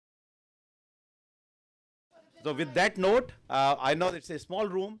So with that note, I know it's a small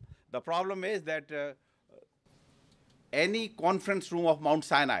room. The problem is that any conference room of Mount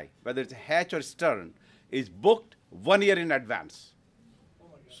Sinai, whether it's Hatch or Stern, is booked 1 year in advance.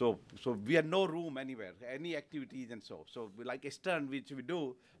 So we have no room anywhere, any activities and so. So we, like Stern, which we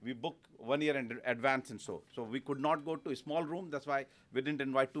do, we book 1 year in advance and so. So we could not go to a small room. That's why we didn't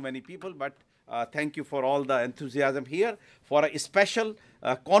invite too many people. But thank you for all the enthusiasm here for a special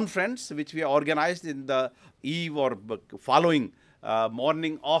conference which we organized in the eve or following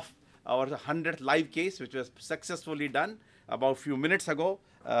morning of our 100th live case, which was successfully done about a few minutes ago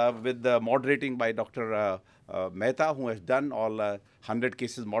with the moderating by Dr. Mehta, who has done all 100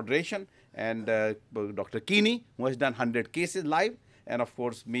 cases moderation, and Dr. Keeney, who has done 100 cases live, and of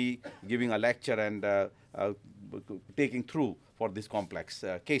course me giving a lecture and taking through for these complex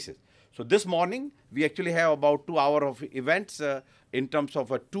cases. So this morning, we actually have about 2 hours of events in terms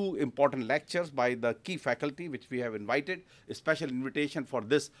of 2 important lectures by the key faculty, which we have invited. A special invitation for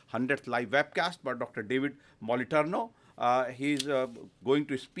this 100th live webcast by Dr. David Moliterno. He's going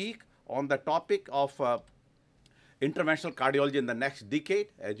to speak on the topic of interventional cardiology in the next decade.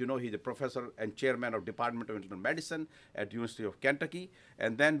 As you know, he's a professor and chairman of Department of Internal Medicine at University of Kentucky.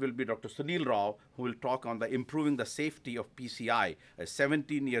 And then will be Dr. Sunil Rao, who will talk on the improving the safety of PCI, a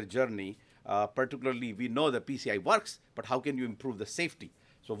 17-year journey. Particularly, we know the PCI works, but how can you improve the safety?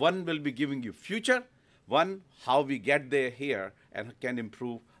 So one will be giving you future, one how we get there here and can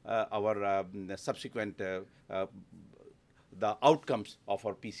improve our subsequent the outcomes of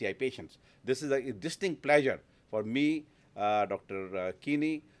our PCI patients. This is a distinct pleasure for me, Dr.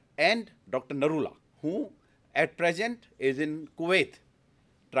 Keeney, and Dr. Narula, who at present is in Kuwait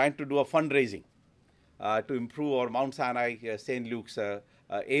trying to do a fundraising to improve our Mount Sinai, St. Luke's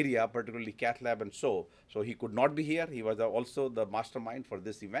area, particularly cath lab and so. So he could not be here. He was also the mastermind for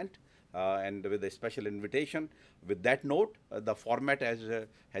this event and with a special invitation. With that note, the format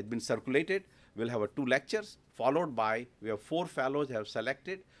has been circulated. We'll have 2 lectures followed by, we have 4 fellows have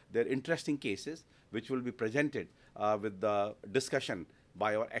selected their interesting cases, which will be presented with the discussion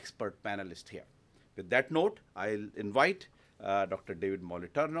by our expert panelist here. With that note, I'll invite Dr. David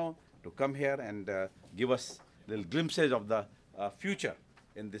Moliterno to come here and give us little glimpses of the future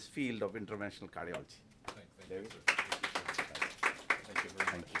in this field of interventional cardiology. David? Thank you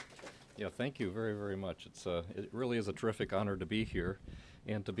very much. Yeah, thank you very, very much. It really is a terrific honor to be here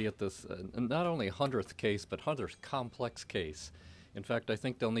and to be at this not only 100th case, but 100th complex case. In fact, I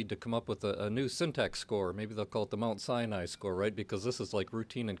think they'll need to come up with a new syntax score. Maybe they'll call it the Mount Sinai score, right? Because this is like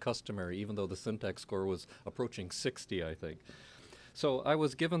routine and customary, even though the syntax score was approaching 60, I think. So I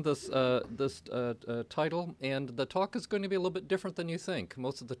was given this title, and the talk is going to be a little bit different than you think.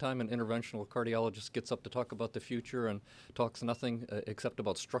 Most of the time an interventional cardiologist gets up to talk about the future and talks nothing except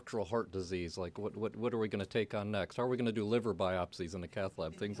about structural heart disease, like what are we going to take on next? How are we going to do liver biopsies in the cath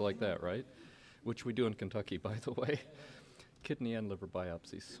lab, things like that, right? Which we do in Kentucky, by the way. Kidney and liver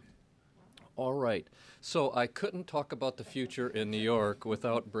biopsies. All right, so I couldn't talk about the future in New York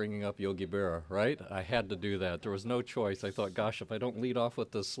without bringing up Yogi Berra, right? I had to do that. There was no choice. I thought, gosh, if I don't lead off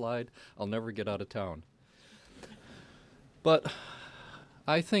with this slide, I'll never get out of town. But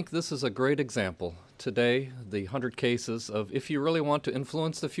I think this is a great example. Today, the 100 cases of if you really want to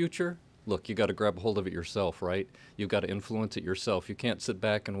influence the future, look, you got to grab a hold of it yourself, right? You've got to influence it yourself. You can't sit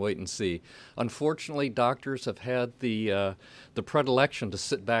back and wait and see. Unfortunately, doctors have had the predilection to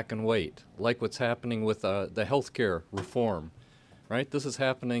sit back and wait, like what's happening with the healthcare reform, right? This is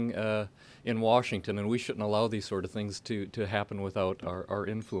happening in Washington, and we shouldn't allow these sort of things to happen without our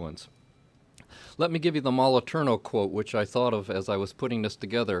influence. Let me give you the Moliterno quote, which I thought of as I was putting this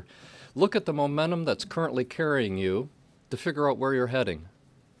together. Look at the momentum that's currently carrying you to figure out where you're heading.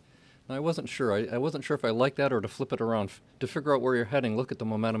 I wasn't sure. I wasn't sure if I liked that or to flip it around. To figure out where you're heading, look at the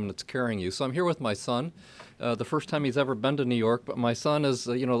momentum that's carrying you. So I'm here with my son, the first time he's ever been to New York, but my son is,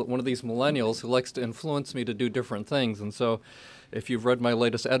 you know, one of these millennials who likes to influence me to do different things. And so if you've read my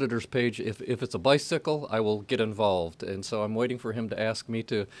latest editor's page, if it's a bicycle, I will get involved. And so I'm waiting for him to ask me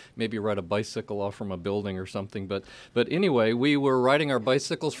to maybe ride a bicycle off from a building or something. But anyway, we were riding our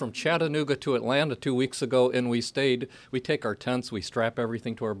bicycles from Chattanooga to Atlanta 2 weeks ago, and we take our tents, we strap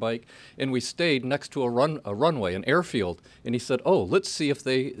everything to our bike, and we stayed next to a runway, an airfield. And he said, oh, let's see if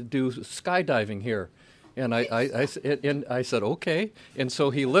they do skydiving here. And I said, okay. And so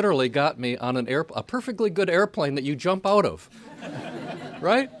he literally got me on a perfectly good airplane that you jump out of,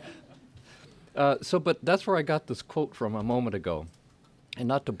 right? But that's where I got this quote from a moment ago. And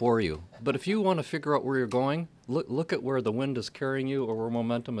not to bore you, but if you want to figure out where you're going, look at where the wind is carrying you or where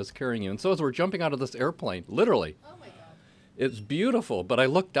momentum is carrying you. And so as we're jumping out of this airplane, literally, It's beautiful, but I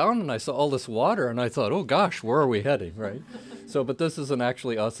looked down and I saw all this water and I thought, oh gosh, where are we heading, right? So, but this isn't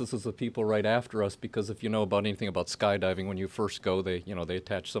actually us, this is the people right after us, because if you know about anything about skydiving, when you first go, they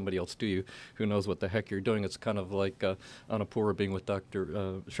attach somebody else to you who knows what the heck you're doing. It's kind of like Annapurna being with Dr.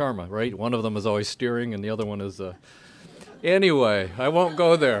 Sharma, right? One of them is always steering and the other one is, anyway, I won't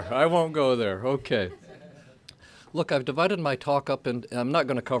go there, okay. Look, I've divided my talk up, and I'm not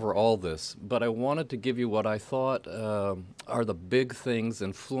going to cover all this, but I wanted to give you what I thought are the big things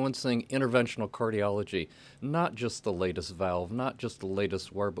influencing interventional cardiology, not just the latest valve, not just the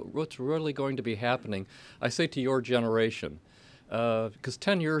latest wire, but what's really going to be happening, I say to your generation, because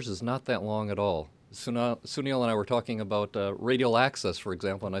 10 years is not that long at all. Sunil and I were talking about radial access, for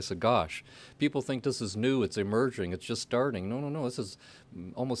example, and I said, gosh, people think this is new, it's emerging, it's just starting. No, this is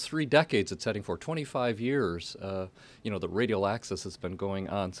almost 3 decades it's heading for, 25 years, the radial access has been going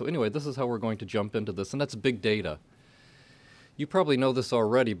on. So anyway, this is how we're going to jump into this, and that's big data. You probably know this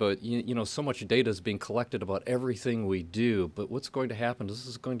already, but so much data is being collected about everything we do, but what's going to happen is this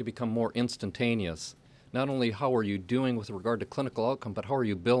is going to become more instantaneous. Not only how are you doing with regard to clinical outcome, but how are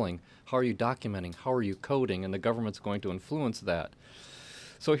you billing, how are you documenting, how are you coding, and the government's going to influence that.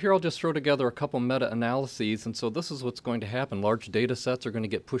 So here I'll just throw together a couple meta-analyses, and so this is what's going to happen. Large data sets are going to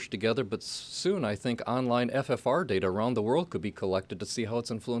get pushed together, but soon I think online FFR data around the world could be collected to see how it's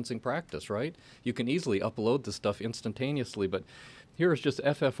influencing practice, right? You can easily upload this stuff instantaneously, but here is just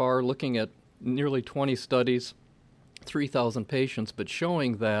FFR looking at nearly 20 studies, 3,000 patients, but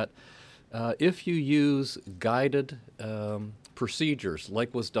showing that if you use guided procedures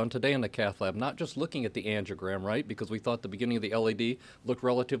like was done today in the cath lab, not just looking at the angiogram, right, because we thought the beginning of the LED looked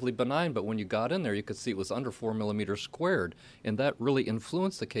relatively benign, but when you got in there you could see it was under 4 millimeters squared, and that really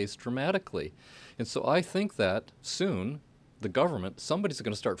influenced the case dramatically. And so I think that soon the government, somebody's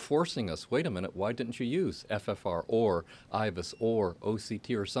going to start forcing us, wait a minute, why didn't you use FFR or IVUS or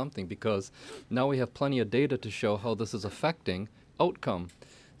OCT or something, because now we have plenty of data to show how this is affecting outcome.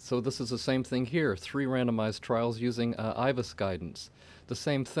 So this is the same thing here, 3 randomized trials using IVUS guidance. The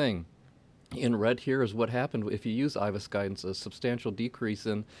same thing. In red here is what happened if you use IVUS guidance, a substantial decrease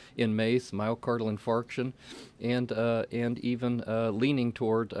in MACE, myocardial infarction, and even leaning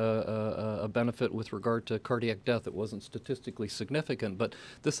toward a benefit with regard to cardiac death. It wasn't statistically significant, but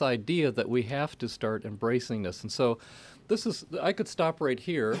this idea that we have to start embracing this. And so this is, I could stop right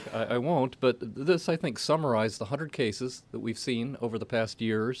here, I won't, but this I think summarized the 100 cases that we've seen over the past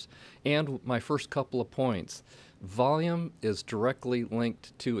years and my first couple of points. Volume is directly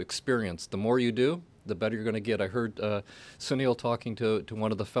linked to experience. The more you do, the better you're going to get. I heard Sunil talking to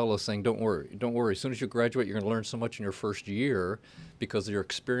one of the fellows saying, don't worry, as soon as you graduate you're going to learn so much in your first year because your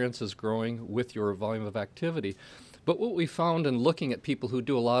experience is growing with your volume of activity. But what we found in looking at people who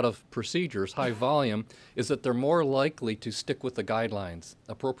do a lot of procedures, high volume, is that they're more likely to stick with the guidelines,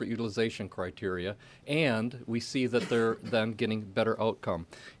 appropriate utilization criteria, and we see that they're then getting better outcome.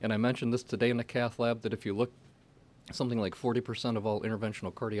 And I mentioned this today in the cath lab that if you look, something like 40% of all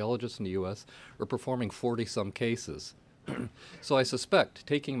interventional cardiologists in the U.S. are performing 40-some cases. So I suspect,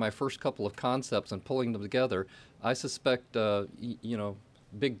 taking my first couple of concepts and pulling them together, I suspect,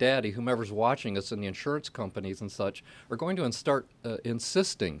 Big Daddy, whomever's watching us in the insurance companies and such, are going to start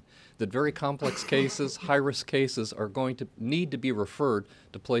insisting that very complex cases, high-risk cases, are going to need to be referred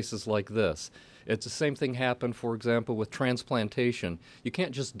to places like this. It's the same thing happened, for example, with transplantation. You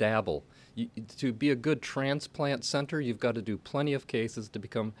can't just dabble. To be a good transplant center, you've got to do plenty of cases to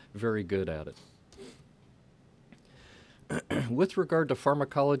become very good at it. With regard to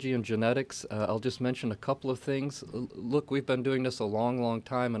pharmacology and genetics, I'll just mention a couple of things. Look, we've been doing this a long, long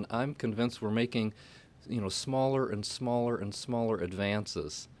time, and I'm convinced we're making, smaller and smaller and smaller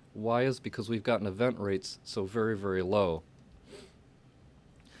advances. Why is because we've gotten event rates so very, very low.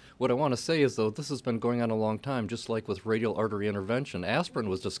 What I want to say is, though, this has been going on a long time, just like with radial artery intervention. Aspirin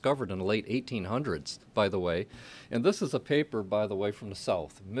was discovered in the late 1800s, by the way. And this is a paper, by the way, from the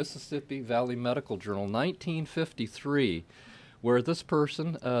South, Mississippi Valley Medical Journal, 1953, where this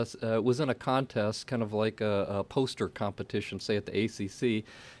person was in a contest, kind of like a poster competition, say at the ACC,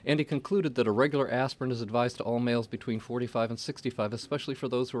 and he concluded that a regular aspirin is advised to all males between 45 and 65, especially for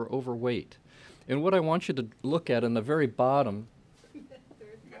those who are overweight. And what I want you to look at in the very bottom,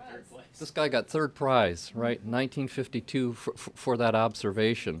 this guy got third prize, right, 1952 for that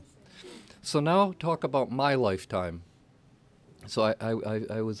observation. So now talk about my lifetime. So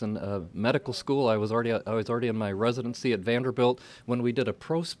I was in medical school. I was already in my residency at Vanderbilt when we did a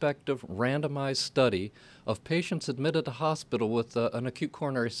prospective randomized study of patients admitted to hospital with an acute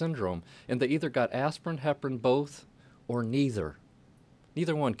coronary syndrome, and they either got aspirin, heparin, both, or neither.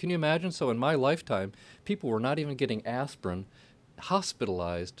 Neither one. Can you imagine? So in my lifetime, people were not even getting aspirin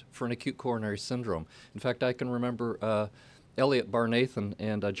hospitalized for an acute coronary syndrome. In fact, I can remember Elliot Barnathan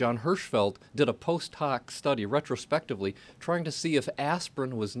and John Hirschfeld did a post hoc study retrospectively trying to see if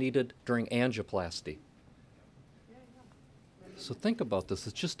aspirin was needed during angioplasty. So think about this.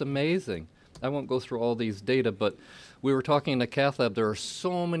 It's just amazing. I won't go through all these data, but we were talking in the cath lab, there are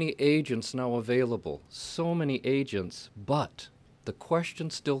so many agents now available, so many agents, but the question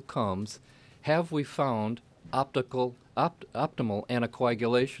still comes, have we found optimal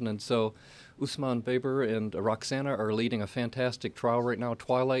anticoagulation? And so Usman Baber and Roxana are leading a fantastic trial right now,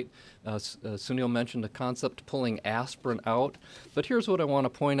 Twilight. Sunil mentioned the concept pulling aspirin out. But here's what I want to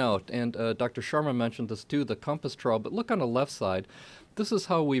point out, and Dr. Sharma mentioned this too, the COMPASS trial. But look on the left side. This is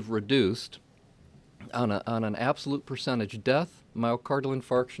how we've reduced, on an absolute percentage, death, myocardial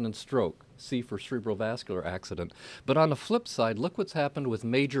infarction, and stroke. C for cerebrovascular accident. But on the flip side, look what's happened with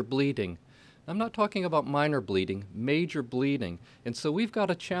major bleeding. I'm not talking about minor bleeding, major bleeding. And so we've got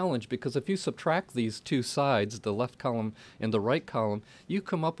a challenge, because if you subtract these two sides, the left column and the right column, you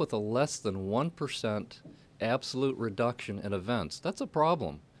come up with a less than 1% absolute reduction in events. That's a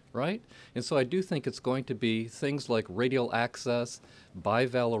problem, right? And so I do think it's going to be things like radial access,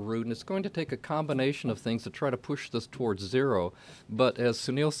 bivalirudin. It's going to take a combination of things to try to push this towards zero. But as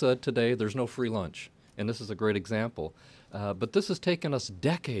Sunil said today, there's no free lunch. And this is a great example. But this has taken us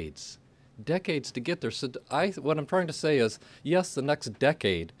decades to get there. So what I'm trying to say is, yes, the next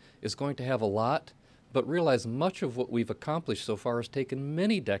decade is going to have a lot, but realize much of what we've accomplished so far has taken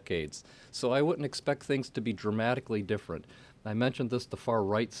many decades. So I wouldn't expect things to be dramatically different. I mentioned this, the far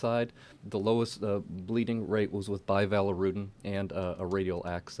right side, the lowest bleeding rate was with bivalirudin and a radial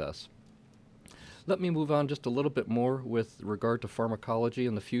access. Let me move on just a little bit more with regard to pharmacology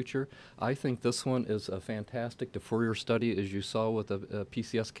in the future. I think this one is a fantastic. The Fourier study, as you saw with a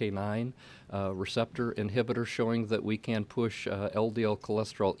PCSK9 receptor inhibitor, showing that we can push LDL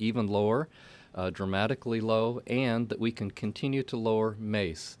cholesterol even lower, dramatically low, and that we can continue to lower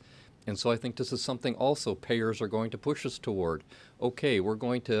MACE. And so I think this is something also payers are going to push us toward. Okay, we're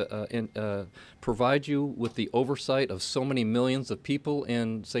going to provide you with the oversight of so many millions of people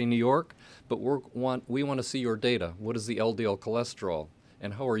in, say, New York, but we want to see your data. What is the LDL cholesterol?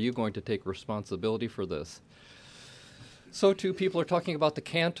 And how are you going to take responsibility for this? So too, people are talking about the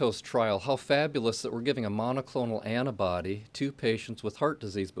CANTOS trial, how fabulous that we're giving a monoclonal antibody to patients with heart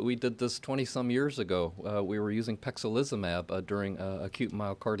disease. But we did this 20-some years ago. We were using pexilizumab during acute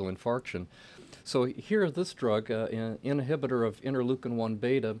myocardial infarction. So here, this drug, an inhibitor of interleukin-1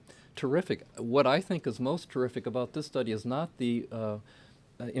 beta, terrific. What I think is most terrific about this study is not the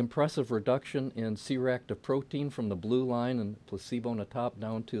impressive reduction in C-reactive protein from the blue line and placebo on the top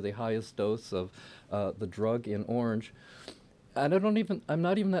down to the highest dose of the drug in orange. And I'm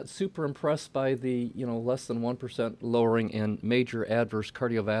not even that super impressed by the, less than 1% lowering in major adverse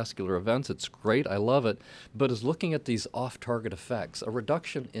cardiovascular events. It's great, I love it, but is looking at these off-target effects, a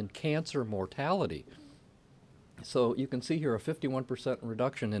reduction in cancer mortality. So you can see here a 51%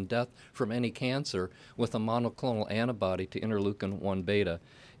 reduction in death from any cancer with a monoclonal antibody to interleukin-1 beta.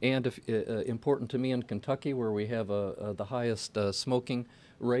 And important to me in Kentucky, where we have the highest smoking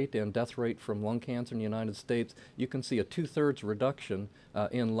rate and death rate from lung cancer in the United States, you can see a 2/3 reduction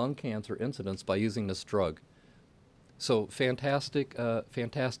in lung cancer incidence by using this drug. So fantastic,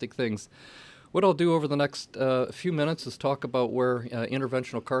 fantastic things. What I'll do over the next few minutes is talk about where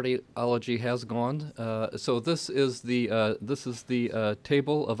interventional cardiology has gone. So this is the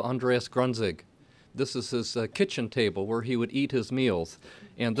table of Andreas Grunzig. This is his kitchen table where he would eat his meals,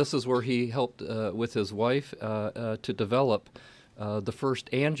 and this is where he helped with his wife to develop the first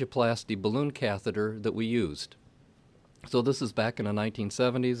angioplasty balloon catheter that we used. So this is back in the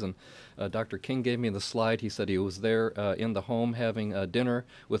 1970s, and Dr. King gave me the slide. He said he was there in the home having dinner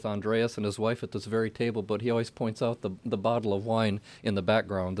with Andreas and his wife at this very table, but he always points out the bottle of wine in the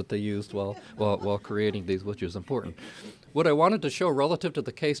background that they used while creating these, which is important. What I wanted to show relative to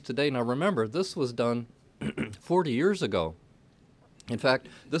the case today, now remember, this was done 40 years ago. In fact,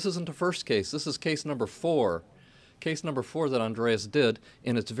 this isn't the first case. This is case number 4. Case number 4 that Andreas did,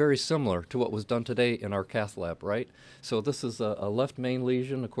 and it's very similar to what was done today in our cath lab, right? So this is a left main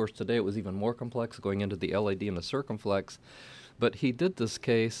lesion. Of course, today it was even more complex, going into the LAD and the circumflex. But he did this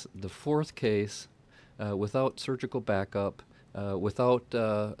case, the 4th case, without surgical backup, without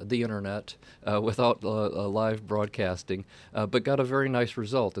the internet, without live broadcasting, but got a very nice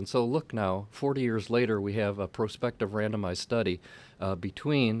result. And so look now, 40 years later, we have a prospective randomized study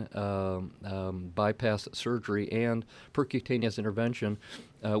between bypass surgery and percutaneous intervention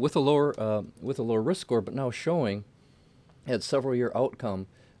with a lower risk score, but now showing had several-year outcome,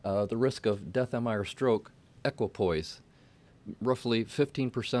 the risk of death, MI, or stroke, equipoise, roughly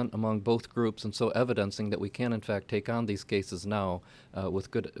 15% among both groups, and so evidencing that we can in fact take on these cases now with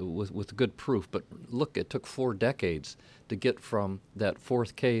good proof. But look, it took 4 decades to get from that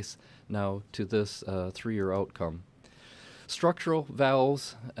 4th case now to this 3-year outcome. Structural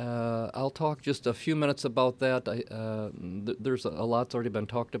valves, I'll talk just a few minutes about that. There's a lot's already been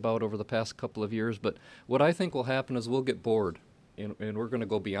talked about over the past couple of years, but what I think will happen is we'll get bored, and we're going to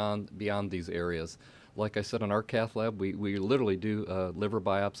go beyond these areas. Like I said, in our cath lab, we literally do liver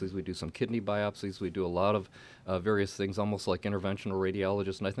biopsies, we do some kidney biopsies, we do a lot of various things, almost like interventional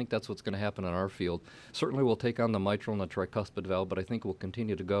radiologists, and I think that's what's going to happen in our field. Certainly we'll take on the mitral and the tricuspid valve, but I think we'll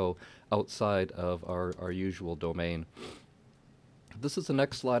continue to go outside of our usual domain. This is the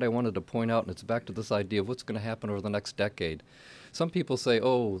next slide I wanted to point out, and it's back to this idea of what's going to happen over the next decade. Some people say,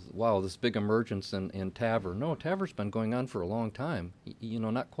 oh, wow, this big emergence in TAVR. No, TAVR's been going on for a long time. You know,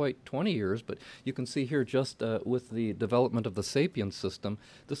 not quite 20 years, but you can see here just with the development of the SAPIEN system,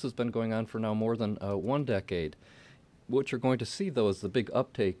 this has been going on for now more than 1 decade. What you're going to see, though, is the big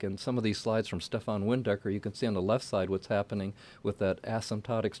uptake. And some of these slides from Stefan Windecker, you can see on the left side what's happening with that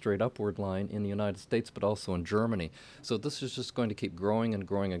asymptotic straight upward line in the United States, but also in Germany. So this is just going to keep growing and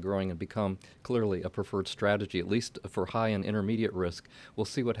growing and growing and become clearly a preferred strategy, at least for high and intermediate risk. We'll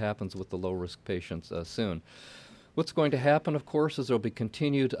see what happens with the low-risk patients soon. What's going to happen, of course, is there will be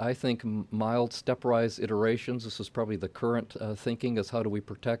continued, I think, mild stepwise iterations. This is probably the current thinking, is how do we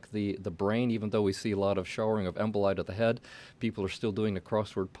protect the brain, even though we see a lot of showering of emboli to the head. People are still doing the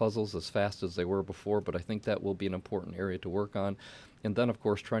crossword puzzles as fast as they were before, but I think that will be an important area to work on. And then, of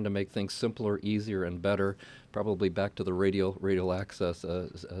course, trying to make things simpler, easier, and better, probably back to the radial access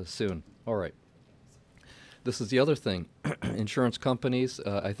soon. All right. This is the other thing. Insurance companies,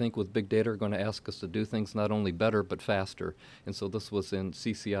 I think with big data, are going to ask us to do things not only better, but faster. And so this was in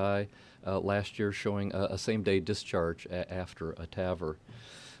CCI last year, showing a same-day discharge after a TAVR.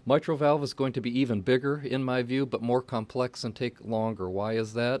 Mitral valve is going to be even bigger, in my view, but more complex and take longer. Why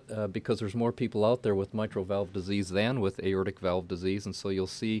is that? Because there's more people out there with mitral valve disease than with aortic valve disease, and so you'll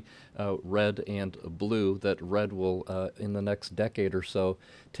see red and blue, that red will, in the next decade or so,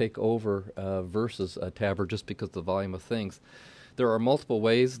 take over versus TAVR just because of the volume of things. There are multiple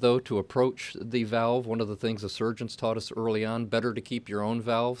ways, though, to approach the valve. One of the things the surgeons taught us early on, better to keep your own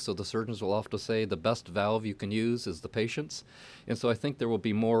valve. So the surgeons will often say the best valve you can use is the patient's. And so I think there will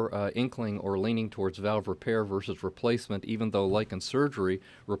be more inkling or leaning towards valve repair versus replacement, even though, like in surgery,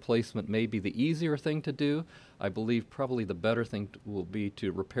 replacement may be the easier thing to do. I believe probably the better thing will be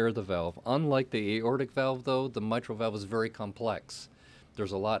to repair the valve. Unlike the aortic valve, though, the mitral valve is very complex.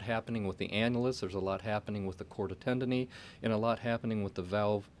 There's a lot happening with the annulus, there's a lot happening with the chorda tendineae, and a lot happening with the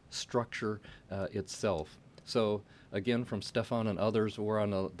valve structure itself. So again, from Stefan and others, we're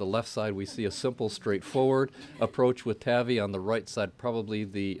on the left side, we see a simple, straightforward approach with TAVI. On the right side, probably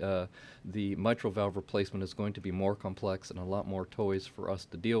the mitral valve replacement is going to be more complex and a lot more toys for us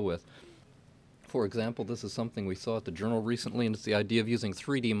to deal with. For example, this is something we saw at the journal recently, and it's the idea of using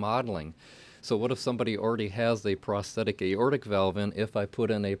 3D modeling. So what if somebody already has a prosthetic aortic valve in? If I put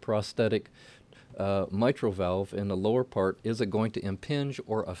in a prosthetic mitral valve in the lower part, is it going to impinge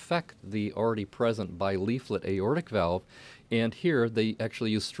or affect the already present bileaflet aortic valve? And here they actually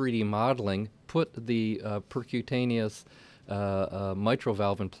use 3D modeling, put the percutaneous mitral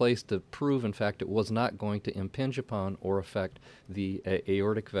valve in place to prove, in fact, it was not going to impinge upon or affect the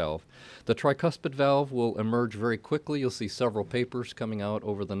aortic valve. The tricuspid valve will emerge very quickly. You'll see several papers coming out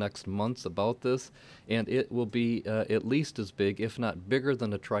over the next months about this, and it will be at least as big, if not bigger, than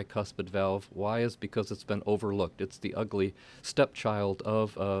the tricuspid valve. Why? Is because it's been overlooked. It's the ugly stepchild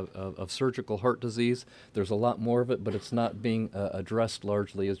of surgical heart disease. There's a lot more of it, but it's not being addressed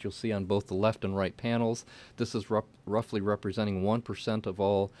largely, as you'll see on both the left and right panels. This is roughly representing 1% of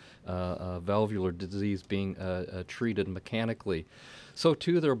all valvular disease being treated mechanically. So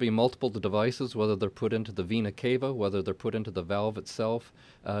too, there will be multiple devices, whether they're put into the vena cava, whether they're put into the valve itself,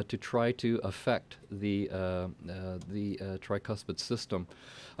 to try to affect the tricuspid system.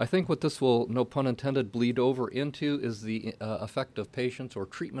 I think what this will, no pun intended, bleed over into is the effect of patients or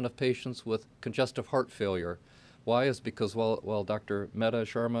treatment of patients with congestive heart failure. Why? Is because while Dr. Mehta,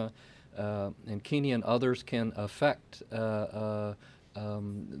 Sharma, and Keeney and others can affect the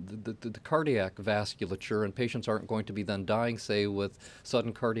the cardiac vasculature, and patients aren't going to be then dying, say, with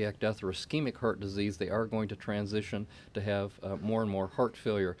sudden cardiac death or ischemic heart disease. They are going to transition to have more and more heart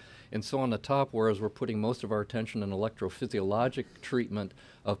failure. And so on the top, whereas we're putting most of our attention in electrophysiologic treatment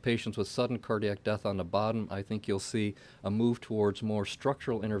of patients with sudden cardiac death on the bottom, I think you'll see a move towards more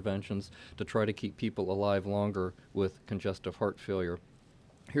structural interventions to try to keep people alive longer with congestive heart failure.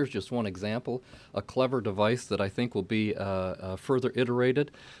 Here's just one example, a clever device that I think will be further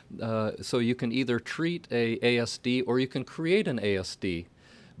iterated. So you can either treat a ASD or you can create an ASD.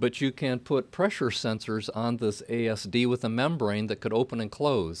 But you can put pressure sensors on this ASD with a membrane that could open and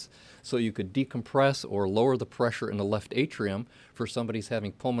close. So you could decompress or lower the pressure in the left atrium for somebody who's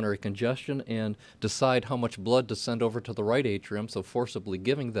having pulmonary congestion and decide how much blood to send over to the right atrium, so forcibly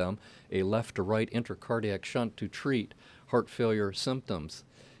giving them a left to right intracardiac shunt to treat heart failure symptoms.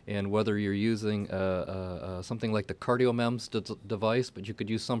 And whether you're using something like the CardioMEMS device, but you could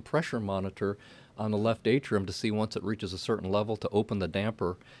use some pressure monitor on the left atrium to see once it reaches a certain level to open the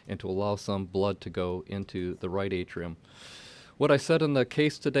damper and to allow some blood to go into the right atrium. What I said in the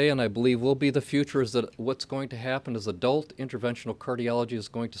case today, and I believe will be the future, is that what's going to happen is adult interventional cardiology is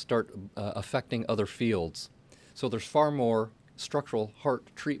going to start affecting other fields. So there's far more structural heart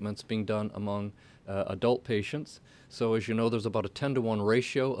treatments being done among adult patients. So as you know, there's about a 10-to-1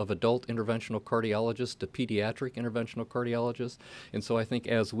 ratio of adult interventional cardiologists to pediatric interventional cardiologists. And so I think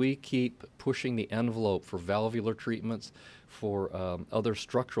as we keep pushing the envelope for valvular treatments, for other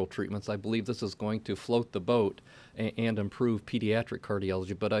structural treatments, I believe this is going to float the boat and improve pediatric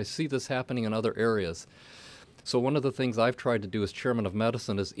cardiology. But I see this happening in other areas. So one of the things I've tried to do as chairman of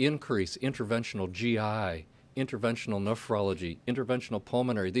medicine is increase interventional GI, interventional nephrology, interventional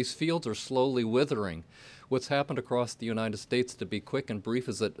pulmonary. These fields are slowly withering. What's happened across the United States, to be quick and brief,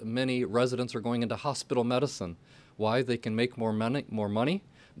 is that many residents are going into hospital medicine. Why? They can make more money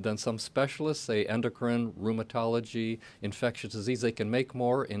than some specialists, say endocrine, rheumatology, infectious disease. They can make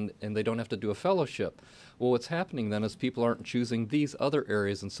more and they don't have to do a fellowship. Well, what's happening then is people aren't choosing these other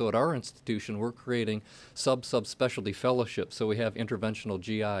areas, and so at our institution we're creating subspecialty fellowships. So we have interventional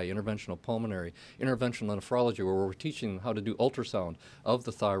GI, interventional pulmonary, interventional nephrology, where we're teaching them how to do ultrasound of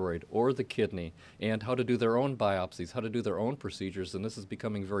the thyroid or the kidney and how to do their own biopsies, how to do their own procedures, and this is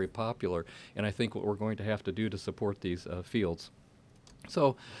becoming very popular, and I think what we're going to have to do to support these fields.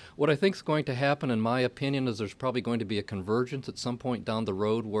 So what I think is going to happen, in my opinion, is there's probably going to be a convergence at some point down the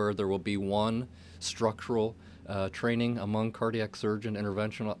road where there will be one structural training among cardiac surgeon,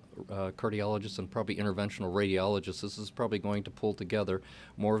 interventional cardiologists, and probably interventional radiologists. This is probably going to pull together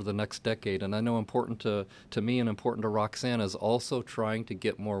more of the next decade. And I know important to me and important to Roxanne is also trying to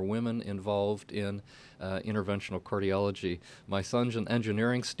get more women involved in interventional cardiology. My son's an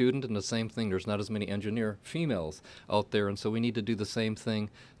engineering student, and the same thing, there's not as many engineer females out there, and so we need to do the same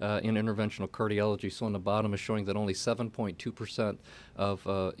thing in interventional cardiology. So on the bottom is showing that only 7.2% of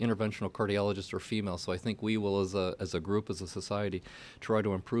interventional cardiologists are female, so I think we will, as a group, as a society, try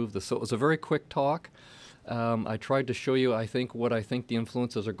to improve this. So it was a very quick talk. I tried to show you, I think, what I think the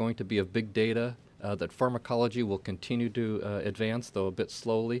influences are going to be of big data, that pharmacology will continue to advance, though a bit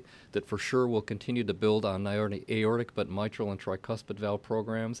slowly, that for sure will continue to build on aortic but mitral and tricuspid valve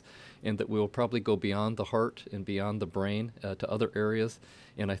programs, and that we will probably go beyond the heart and beyond the brain to other areas.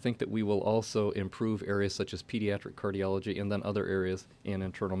 And I think that we will also improve areas such as pediatric cardiology and then other areas in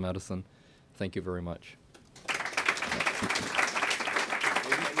internal medicine. Thank you very much.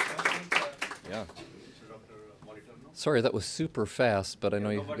 Yeah. Sorry, that was super fast, but I know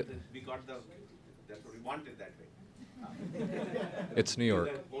you. We got that's what we wanted that way. It's New York.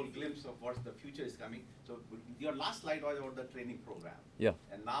 A whole glimpse of what the future is coming. So your last slide was about the training program. Yeah.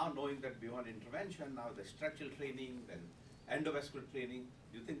 And now knowing that beyond intervention, now the structural training, then endovascular training,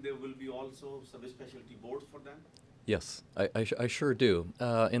 do you think there will be also subspecialty boards for them? Yes, I sure do.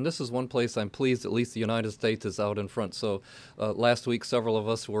 And this is one place I'm pleased at least the United States is out in front. So last week several of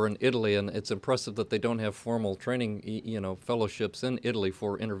us were in Italy, and it's impressive that they don't have formal training, fellowships in Italy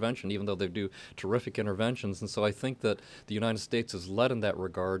for intervention, even though they do terrific interventions. And so I think that the United States is led in that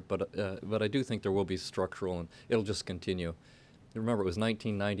regard, but I do think there will be structural, and it'll just continue. Remember, it was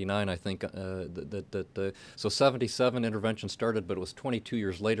 1999, I think, so 77 intervention started, but it was 22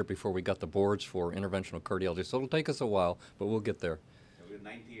 years later before we got the boards for interventional cardiology. So it'll take us a while, but we'll get there. Yeah, we're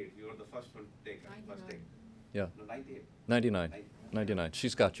 98. You were the first one to take. First take. Yeah. No, 98. 99.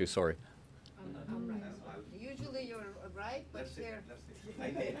 She's got you, sorry. I'm right. Usually you're right, but here.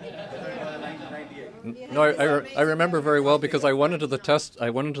 98. No, I remember very well because I went into the test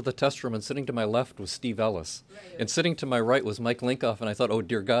room, and sitting to my left was Steve Ellis, and sitting to my right was Mike Linkoff, and I thought, oh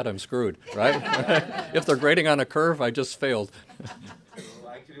dear God, I'm screwed, right? If they're grading on a curve, I just failed. So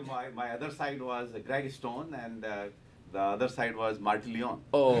actually, Actually, my other side was Greg Stone, and the other side was Marty Leon.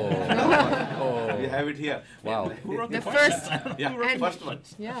 Oh. We have it here. Wow. Who wrote The the first, Yeah, And- first one.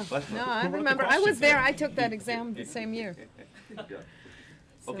 yeah, First one. no, I wrote the remember, I was question? there, I took that exam the same year. Yeah.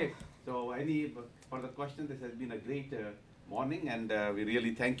 Okay, so any further questions? This has been a great morning, and we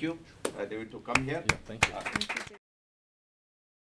really thank you, David, to come here. Yeah, thank you.